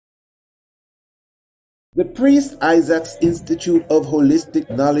The Priest Isaac's Institute of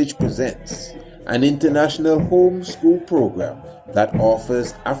Holistic Knowledge presents an international homeschool program that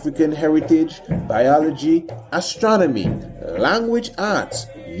offers African heritage, biology, astronomy, language arts,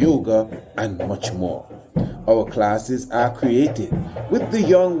 yoga, and much more. Our classes are created with the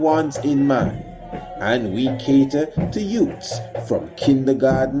young ones in mind, and we cater to youths from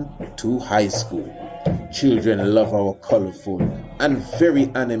kindergarten to high school. Children love our colorful and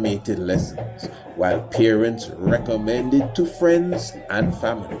very animated lessons, while parents recommend it to friends and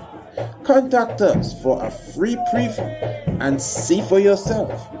family. Contact us for a free preview and see for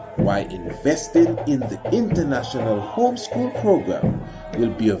yourself why investing in the International Homeschool Program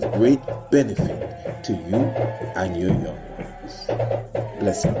will be of great benefit to you and your young ones.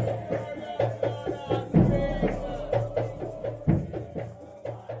 Blessings.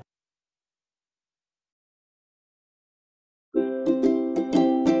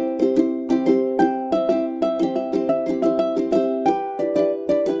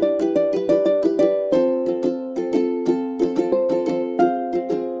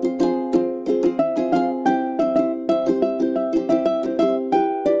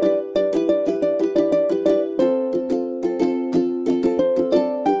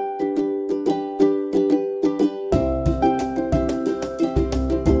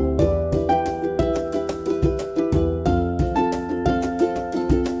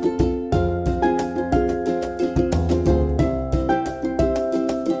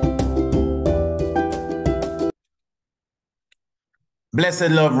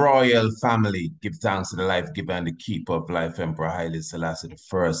 Blessed love, royal family. Give thanks to the life giver and the keeper of life, Emperor Haile Selassie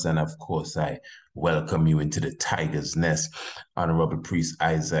I. And of course, I welcome you into the Tiger's Nest. Honorable Priest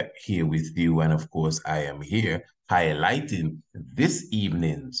Isaac here with you. And of course, I am here highlighting this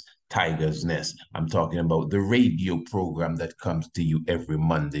evening's Tiger's Nest. I'm talking about the radio program that comes to you every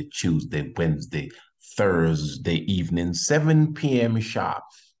Monday, Tuesday, Wednesday, Thursday evening, 7 p.m. sharp.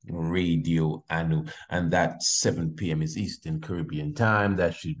 Radio and that 7 p.m. is Eastern Caribbean time.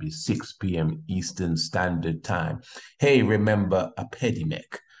 That should be 6 p.m. Eastern Standard Time. Hey, remember a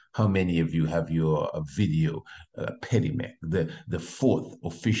Pedimec. How many of you have your video Pedimec, the fourth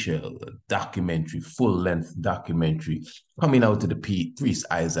official documentary, full-length documentary coming out of the Priest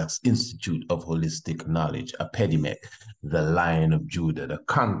Isaac's Institute of Holistic Knowledge, a Pedimec, the Lion of Judah, the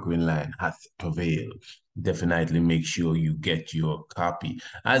conquering lion hath prevailed. Definitely make sure you get your copy.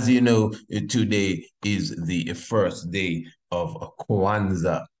 As you know, today is the first day of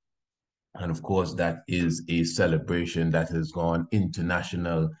Kwanzaa. And of course, that is a celebration that has gone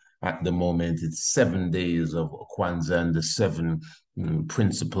international at the moment. It's 7 days of Kwanzaa and the seven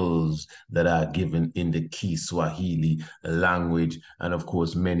principles that are given in the Kiswahili language. And of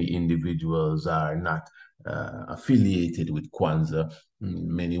course, many individuals are not affiliated with Kwanzaa.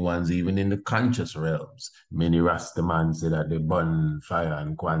 Many ones even in the conscious realms. Many Rastaman say that they burn fire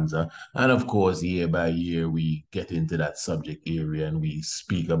on Kwanzaa. And of course, year by year, we get into that subject area and we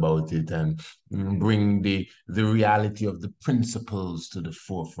speak about it and bring the reality of the principles to the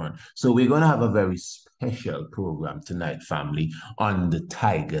forefront. So we're going to have a very special program tonight, family, on the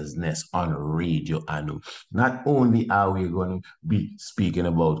Tiger's Nest on Radio Anu. Not only are we going to be speaking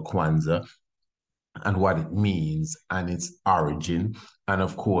about Kwanzaa, and what it means and its origin, and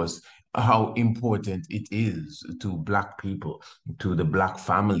of course, how important it is to Black people, to the Black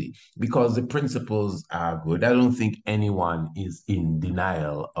family, because the principles are good. I don't think anyone is in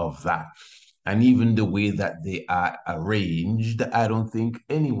denial of that. And even the way that they are arranged, I don't think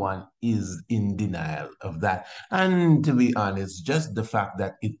anyone is in denial of that. And to be honest, just the fact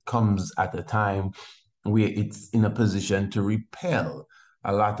that it comes at a time where it's in a position to repel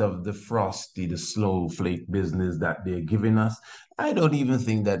a lot of the frosty, the slow flake business that they're giving us. I don't even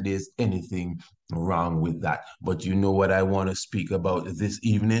think that there's anything wrong with that. But you know what I want to speak about this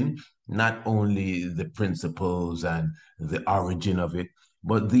evening? Not only the principles and the origin of it,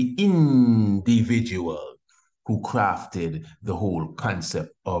 but the individual who crafted the whole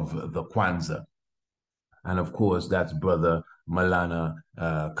concept of the Kwanzaa. And of course, that's Brother Maulana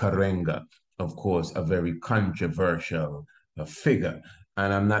Karenga, of course, a very controversial figure.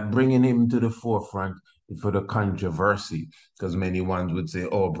 And I'm not bringing him to the forefront for the controversy, because many ones would say,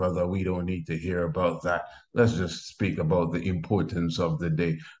 oh, brother, we don't need to hear about that. Let's just speak about the importance of the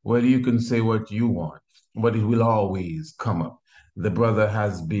day. Well, you can say what you want, but it will always come up. The brother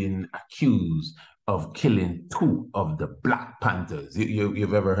has been accused of killing two of the Black Panthers.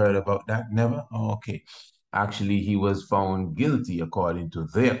 You've ever heard about that? Never? Oh, okay. Actually, he was found guilty according to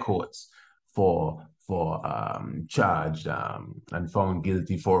their courts for charged and found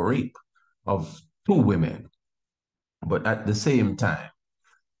guilty for rape of two women. But at the same time,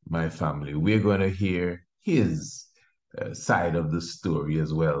 my family, we're going to hear his side of the story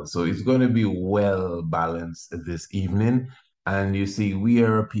as well. So it's going to be well balanced this evening. And you see, we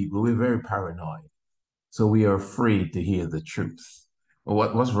are a people, we're very paranoid. So we are afraid to hear the truth.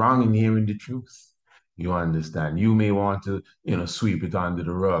 What's wrong in hearing the truth? You understand? You may want to, sweep it under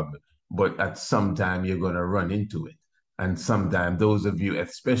the rug, but at some time you're going to run into it. And sometimes those of you,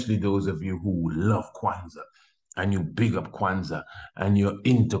 especially those of you who love Kwanzaa and you big up Kwanzaa and you're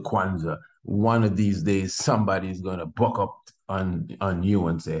into Kwanzaa, one of these days somebody's going to buck up on you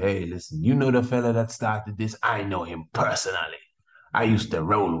and say, hey, listen, you know the fella that started this? I know him personally. I used to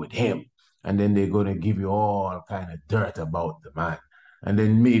roll with him. And then they're going to give you all kind of dirt about the man. And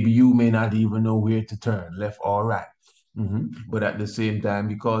then maybe you may not even know where to turn, left or right. But at the same time,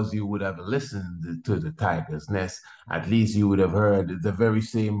 because you would have listened to the Tiger's Nest, at least you would have heard the very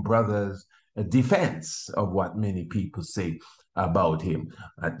same brother's defense of what many people say about him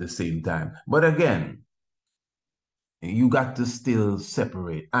at the same time. But again, you got to still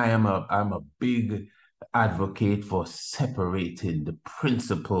separate. I'm a big advocate for separating the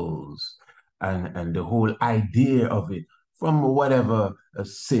principles and the whole idea of it from whatever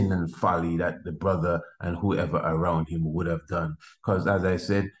sin and folly that the brother and whoever around him would have done. Because as I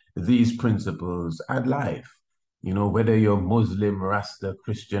said, these principles add life. Whether you're Muslim, Rasta,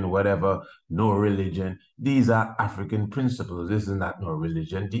 Christian, whatever, no religion, these are African principles. This is not no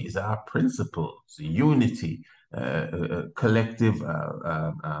religion. These are principles, unity, collective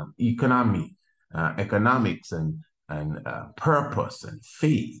economy, economics, and purpose and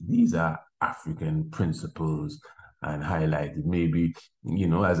faith. These are African principles and highlighted. Maybe,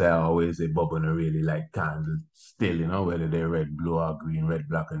 as I always say, Bob and I really like candles still, whether they're red, blue, or green, red,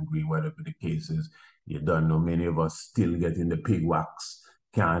 black, and green, whatever the case is. You don't know, many of us still getting the pig wax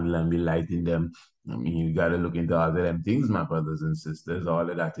candle and be lighting them. I mean, you got to look into all of them things, my brothers and sisters. All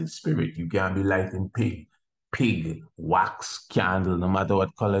of that is spirit. You can't be lighting pig wax candle, no matter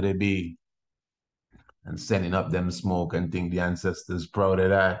what color they be, and sending up them smoke and think the ancestors proud of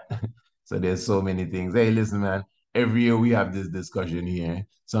that. So there's so many things. Hey, listen, man, every year we have this discussion here,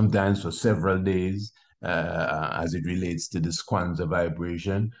 sometimes for several days, as it relates to this Kwanzaa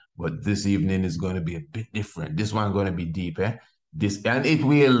vibration. But this evening is going to be a bit different. This one going to be deep, eh? And it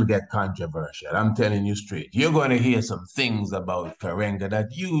will get controversial. I'm telling you straight. You're going to hear some things about Karenga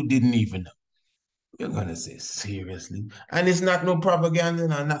that you didn't even know. You're gonna say, seriously? And it's not no propaganda,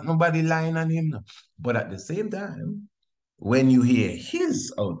 no, not nobody lying on him. No. But at the same time, when you hear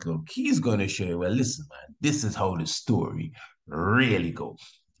his outlook, he's gonna show you, well, listen, man, this is how the story really goes.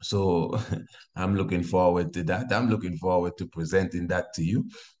 So I'm looking forward to that. I'm looking forward to presenting that to you.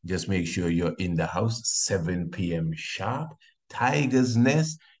 Just make sure you're in the house, 7 p.m. sharp. Tiger's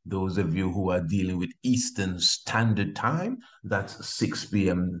Nest. Those of you who are dealing with Eastern Standard Time, that's 6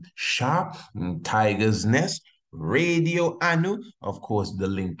 p.m. sharp. Tiger's Nest. Radio Anu. Of course, the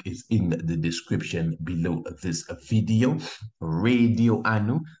link is in the description below this video. Radio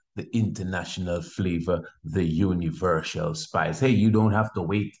Anu, the international flavor, the universal spice. Hey, you don't have to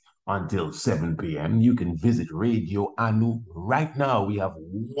wait until 7 p.m. You can visit Radio Anu right now. We have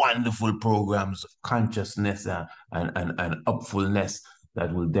wonderful programs of consciousness and upfulness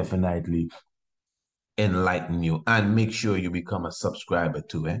that will definitely enlighten you, and make sure you become a subscriber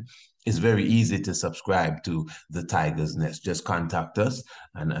too. It's very easy to subscribe to the Tiger's Nest. Just contact us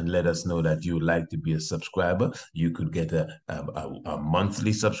and let us know that you would like to be a subscriber. You could get a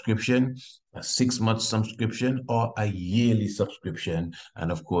monthly subscription, a 6-month subscription, or a yearly subscription. And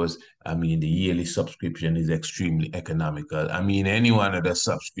of course, I mean, the yearly subscription is extremely economical. I mean, any one of the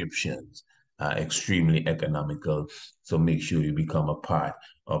subscriptions are extremely economical. So make sure you become a part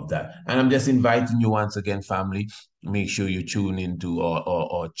of that. And I'm just inviting you once again, family, make sure you tune into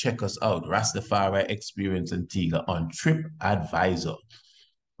or check us out, Rastafari Experience Antigua on TripAdvisor.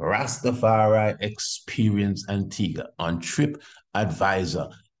 Rastafari Experience Antigua on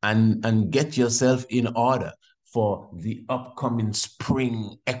TripAdvisor, and get yourself in order for the upcoming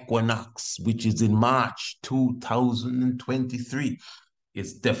spring equinox, which is in March 2023.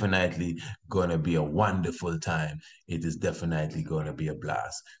 It's definitely going to be a wonderful time. It is definitely going to be a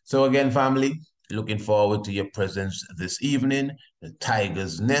blast. So again, family, looking forward to your presence this evening. The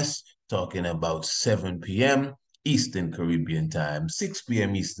Tiger's Nest, talking about 7 p.m. Eastern Caribbean time, 6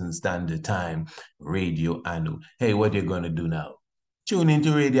 p.m. Eastern Standard Time, Radio Anu. Hey, what are you going to do now? Tune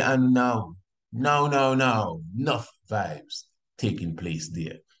into Radio Anu now. Now. Enough vibes taking place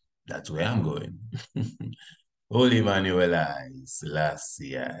there. That's where I'm going. Holy Manuel I,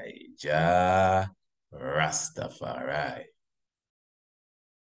 Selassie I, Jah Rastafari.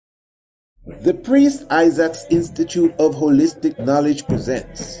 The Priest Isaac's Institute of Holistic Knowledge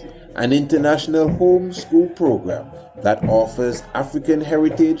presents an international homeschool program that offers African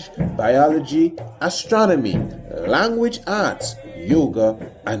heritage, biology, astronomy, language arts, yoga,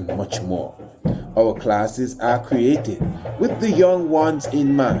 and much more. Our classes are created with the young ones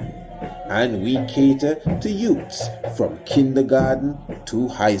in mind, and we cater to youths from kindergarten to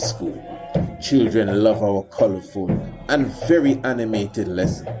high school. Children love our colorful and very animated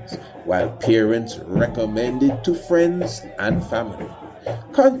lessons, while parents recommend it to friends and family.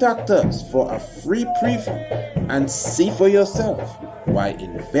 Contact us for a free preview and see for yourself why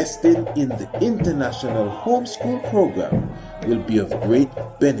investing in the International Homeschool Program will be of great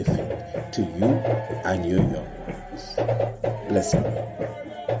benefit to you and your young ones. Blessings.